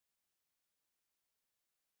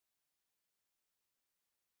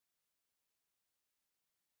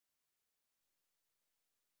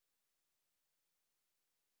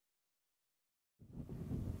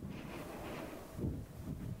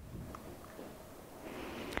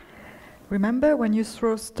Remember when you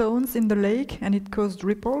throw stones in the lake and it caused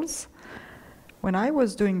ripples? When I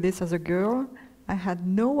was doing this as a girl, I had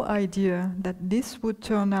no idea that this would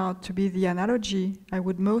turn out to be the analogy I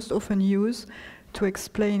would most often use to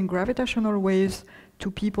explain gravitational waves to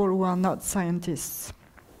people who are not scientists.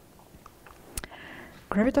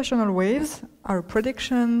 Gravitational waves are a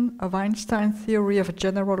prediction of Einstein's theory of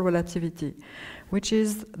general relativity, which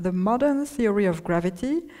is the modern theory of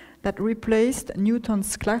gravity that replaced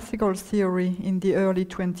Newton's classical theory in the early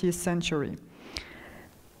 20th century.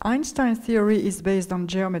 Einstein's theory is based on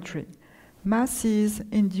geometry. Masses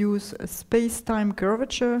induce a space-time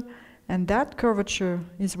curvature, and that curvature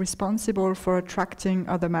is responsible for attracting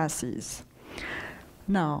other masses.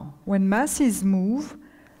 Now, when masses move,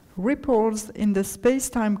 ripples in the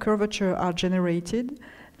space-time curvature are generated,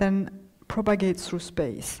 then propagate through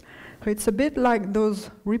space. So it's a bit like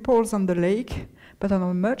those ripples on the lake, but on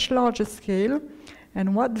a much larger scale,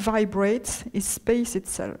 and what vibrates is space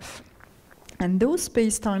itself. And those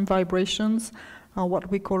space-time vibrations are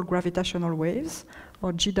what we call gravitational waves,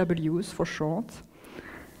 or GWs for short.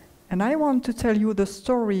 And I want to tell you the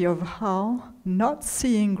story of how not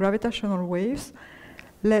seeing gravitational waves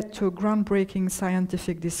led to a groundbreaking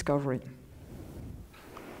scientific discovery.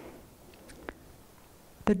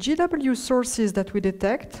 The GW sources that we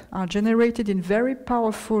detect are generated in very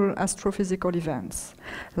powerful astrophysical events,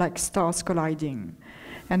 like stars colliding.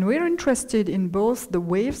 And we're interested in both the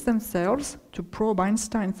waves themselves to probe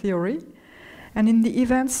Einstein theory, and in the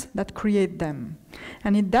events that create them.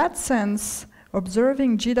 And in that sense,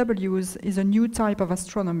 observing GWs is a new type of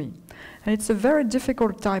astronomy. And it's a very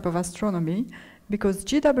difficult type of astronomy because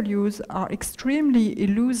GWs are extremely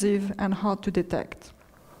elusive and hard to detect.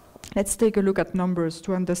 Let's take a look at numbers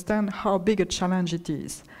to understand how big a challenge it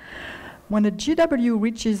is. When a GW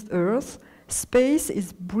reaches Earth, space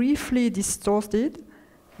is briefly distorted,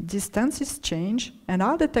 distances change, and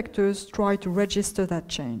our detectors try to register that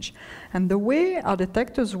change. And the way our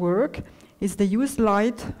detectors work is they use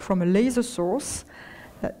light from a laser source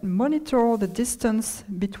that monitor the distance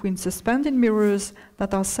between suspended mirrors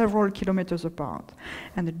that are several kilometers apart.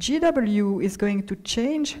 And the GW is going to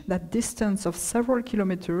change that distance of several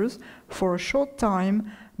kilometers for a short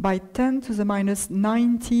time by 10 to the minus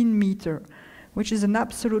 19 meter, which is an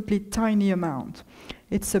absolutely tiny amount.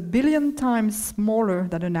 It's 1 billion times smaller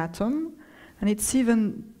than an atom, and it's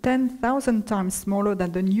even 10,000 times smaller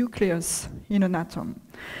than the nucleus in an atom.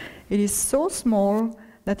 It is so small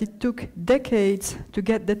that it took decades to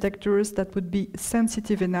get detectors that would be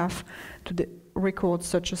sensitive enough to record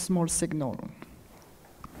such a small signal.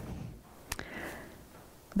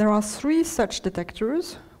 There are 3 such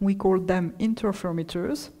detectors. We call them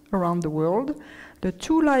interferometers around the world. The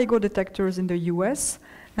 2 LIGO detectors in the US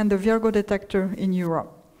and the Virgo detector in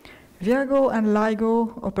Europe. Virgo and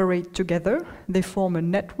LIGO operate together. They form a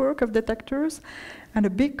network of detectors and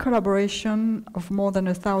a big collaboration of more than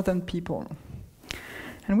 1,000 people.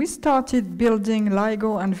 And we started building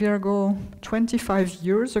LIGO and Virgo 25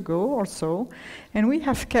 years ago or so, and we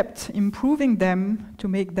have kept improving them to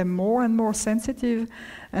make them more and more sensitive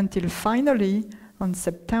until finally, on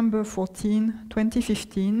September 14,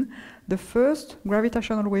 2015, the first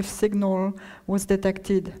gravitational wave signal was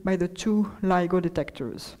detected by the 2 LIGO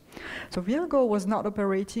detectors. So Virgo was not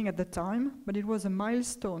operating at the time, but it was a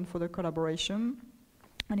milestone for the collaboration,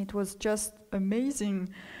 and it was just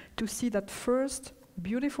amazing to see that first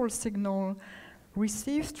beautiful signal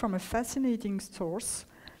received from a fascinating source,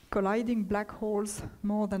 colliding black holes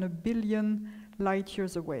more than 1 billion light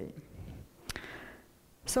years away.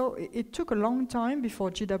 So it took a long time before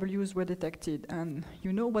GWs were detected, and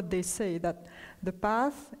you know what they say, that the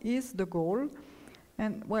path is the goal,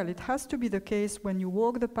 and well, it has to be the case when you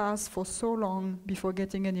walk the path for so long before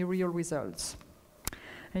getting any real results.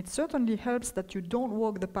 And it certainly helps that you don't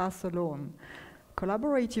walk the path alone.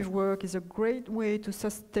 Collaborative work is a great way to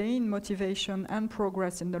sustain motivation and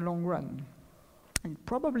progress in the long run. It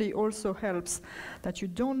probably also helps that you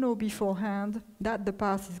don't know beforehand that the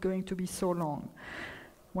path is going to be so long.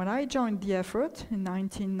 When I joined the effort in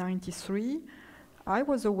 1993, I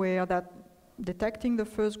was aware that detecting the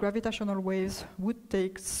first gravitational waves would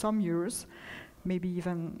take some years, maybe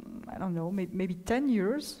even, I don't know, maybe 10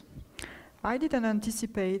 years. I didn't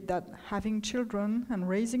anticipate that having children and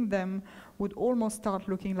raising them would almost start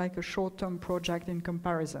looking like a short-term project in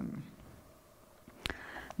comparison.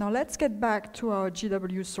 Now let's get back to our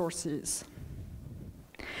GW sources.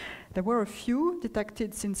 There were a few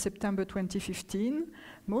detected since September 2015,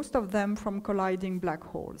 most of them from colliding black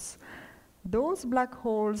holes. Those black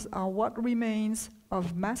holes are what remains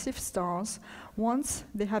of massive stars once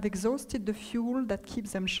they have exhausted the fuel that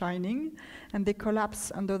keeps them shining and they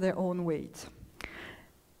collapse under their own weight.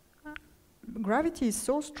 Gravity is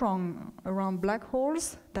so strong around black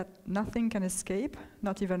holes that nothing can escape,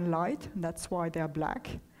 not even light, and that's why they are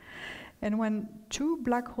black. And when two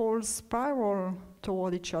black holes spiral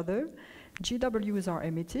toward each other, GWs are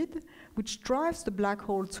emitted, which drives the black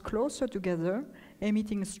holes closer together,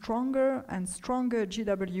 emitting stronger and stronger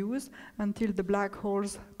GWs until the black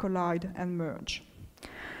holes collide and merge.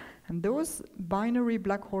 And those binary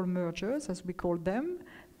black hole mergers, as we call them,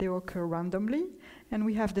 they occur randomly, and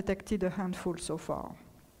we have detected a handful so far.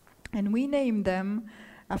 And we name them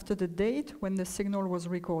after the date when the signal was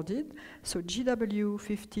recorded, so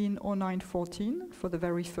GW170917 for the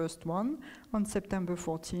very first one on September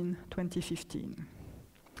 14, 2015.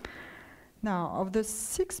 Now, of the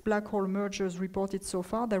 6 black hole mergers reported so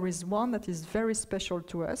far, there is one that is very special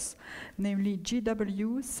to us, namely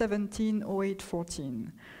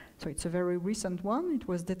GW170814. So it's a very recent one. It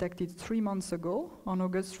was detected 3 months ago on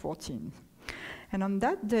August 14th. And on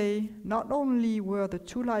that day, not only were the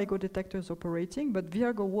 2 LIGO detectors operating, but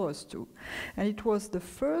Virgo was too. And it was the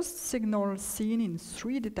first signal seen in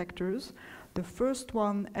 3 detectors, the first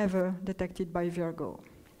one ever detected by Virgo.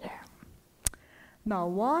 Yeah. Now,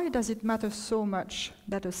 why does it matter so much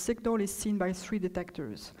that a signal is seen by 3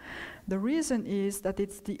 detectors? The reason is that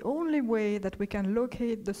it's the only way that we can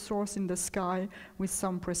locate the source in the sky with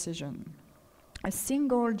some precision. A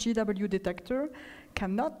single GW detector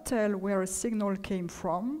cannot tell where a signal came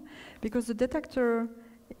from because the detector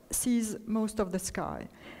sees most of the sky.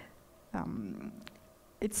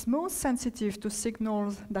 It's most sensitive to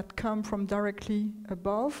signals that come from directly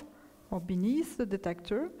above or beneath the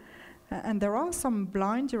detector, and there are some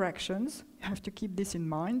blind directions, you have to keep this in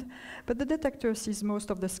mind, but the detector sees most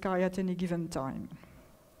of the sky at any given time.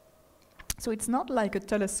 So it's not like a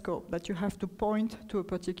telescope that you have to point to a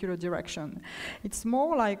particular direction. It's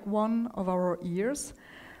more like one of our ears,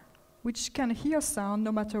 which can hear sound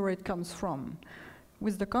no matter where it comes from,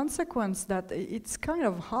 with the consequence that it's kind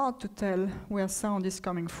of hard to tell where sound is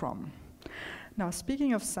coming from. Now,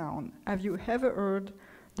 speaking of sound, have you ever heard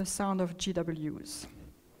the sound of GWs?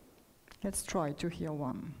 Let's try to hear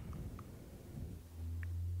one.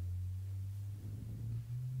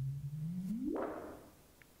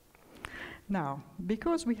 Now,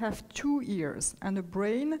 because we have 2 ears and a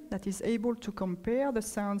brain that is able to compare the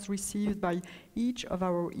sounds received by each of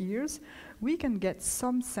our ears, we can get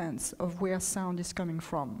some sense of where sound is coming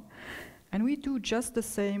from. And we do just the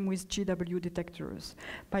same with GW detectors.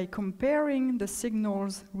 By comparing the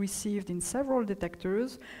signals received in several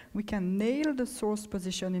detectors, we can nail the source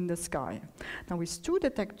position in the sky. Now, with 2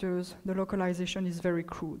 detectors, the localization is very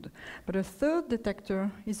crude. But a 3rd detector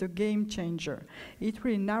is a game changer. It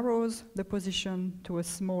really narrows the position to a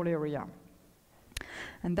small area.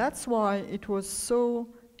 And that's why it was so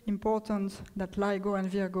important that LIGO and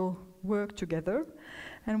Virgo work together,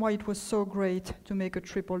 and why it was so great to make a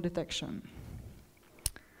triple detection.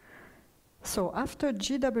 So after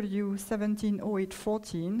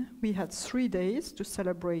GW170814, we had 3 days to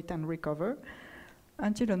celebrate and recover,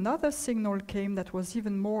 until another signal came that was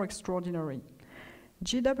even more extraordinary.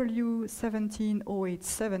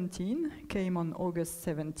 GW170817 came on August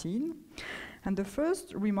 17, and the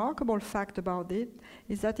first remarkable fact about it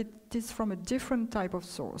is that it is from a different type of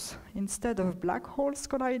source. Instead of black holes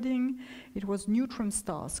colliding, it was neutron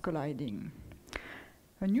stars colliding.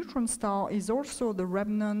 A neutron star is also the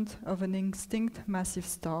remnant of an extinct massive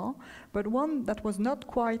star, but one that was not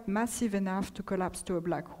quite massive enough to collapse to a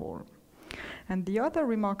black hole. And the other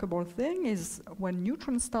remarkable thing is when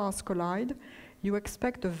neutron stars collide, you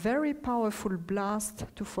expect a very powerful blast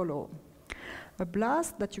to follow. A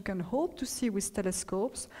blast that you can hope to see with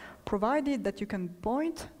telescopes, provided that you can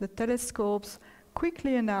point the telescopes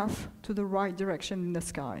quickly enough to the right direction in the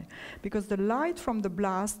sky, because the light from the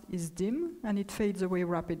blast is dim and it fades away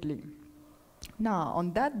rapidly. Now,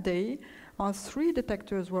 on that day, our 3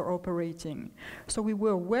 detectors were operating, so we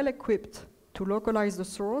were well equipped to localize the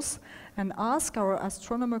source and ask our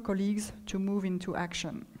astronomer colleagues to move into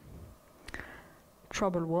action.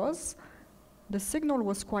 Trouble was, the signal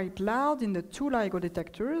was quite loud in the 2 LIGO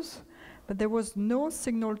detectors, but there was no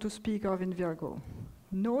signal to speak of in Virgo.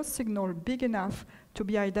 No signal big enough to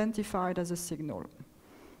be identified as a signal.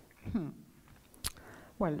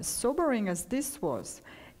 Well, sobering as this was,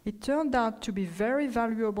 it turned out to be very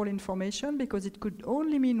valuable information because it could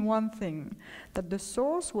only mean one thing, that the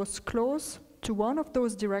source was close to one of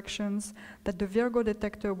those directions that the Virgo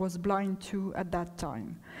detector was blind to at that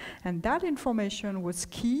time. And that information was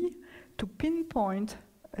key to pinpoint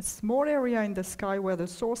a small area in the sky where the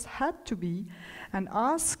source had to be and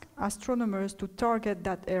asked astronomers to target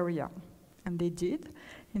that area. And they did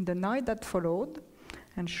in the night that followed.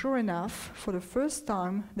 And sure enough, for the first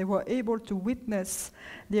time, they were able to witness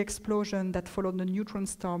the explosion that followed the neutron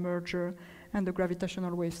star merger and the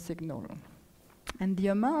gravitational wave signal. And the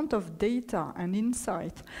amount of data and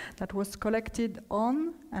insight that was collected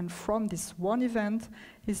on and from this one event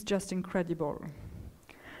is just incredible.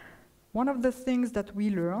 One of the things that we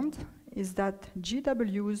learned is that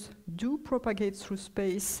GWs do propagate through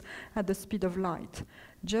space at the speed of light,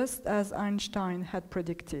 just as Einstein had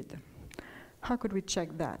predicted. How could we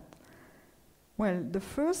check that? Well, the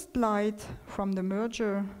first light from the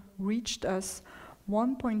merger reached us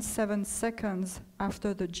 1.7 seconds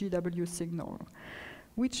after the GW signal,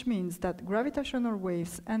 which means that gravitational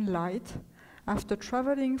waves and light, after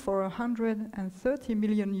traveling for 130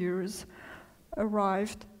 million years,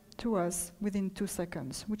 arrived to us within 2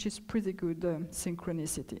 seconds, which is pretty good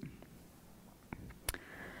synchronicity.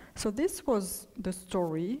 So this was the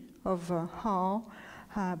story of how,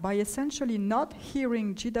 by essentially not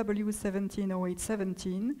hearing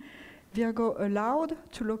GW170817, Virgo allowed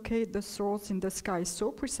to locate the source in the sky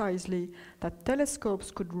so precisely that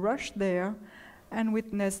telescopes could rush there and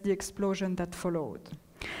witness the explosion that followed,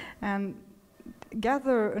 and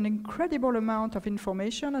gather an incredible amount of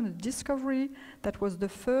information on a discovery that was the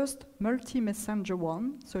first multi-messenger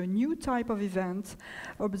one, so a new type of event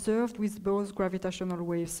observed with both gravitational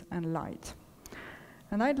waves and light.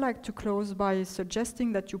 And I'd like to close by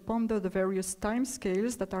suggesting that you ponder the various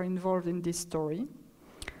timescales that are involved in this story.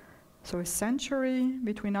 So a century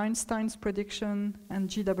between Einstein's prediction and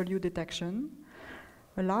GW detection,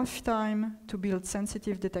 a lifetime to build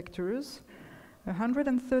sensitive detectors,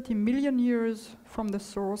 130 million years from the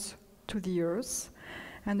source to the Earth,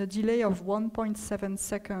 and a delay of 1.7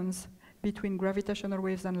 seconds between gravitational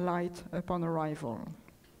waves and light upon arrival.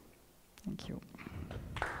 Thank you.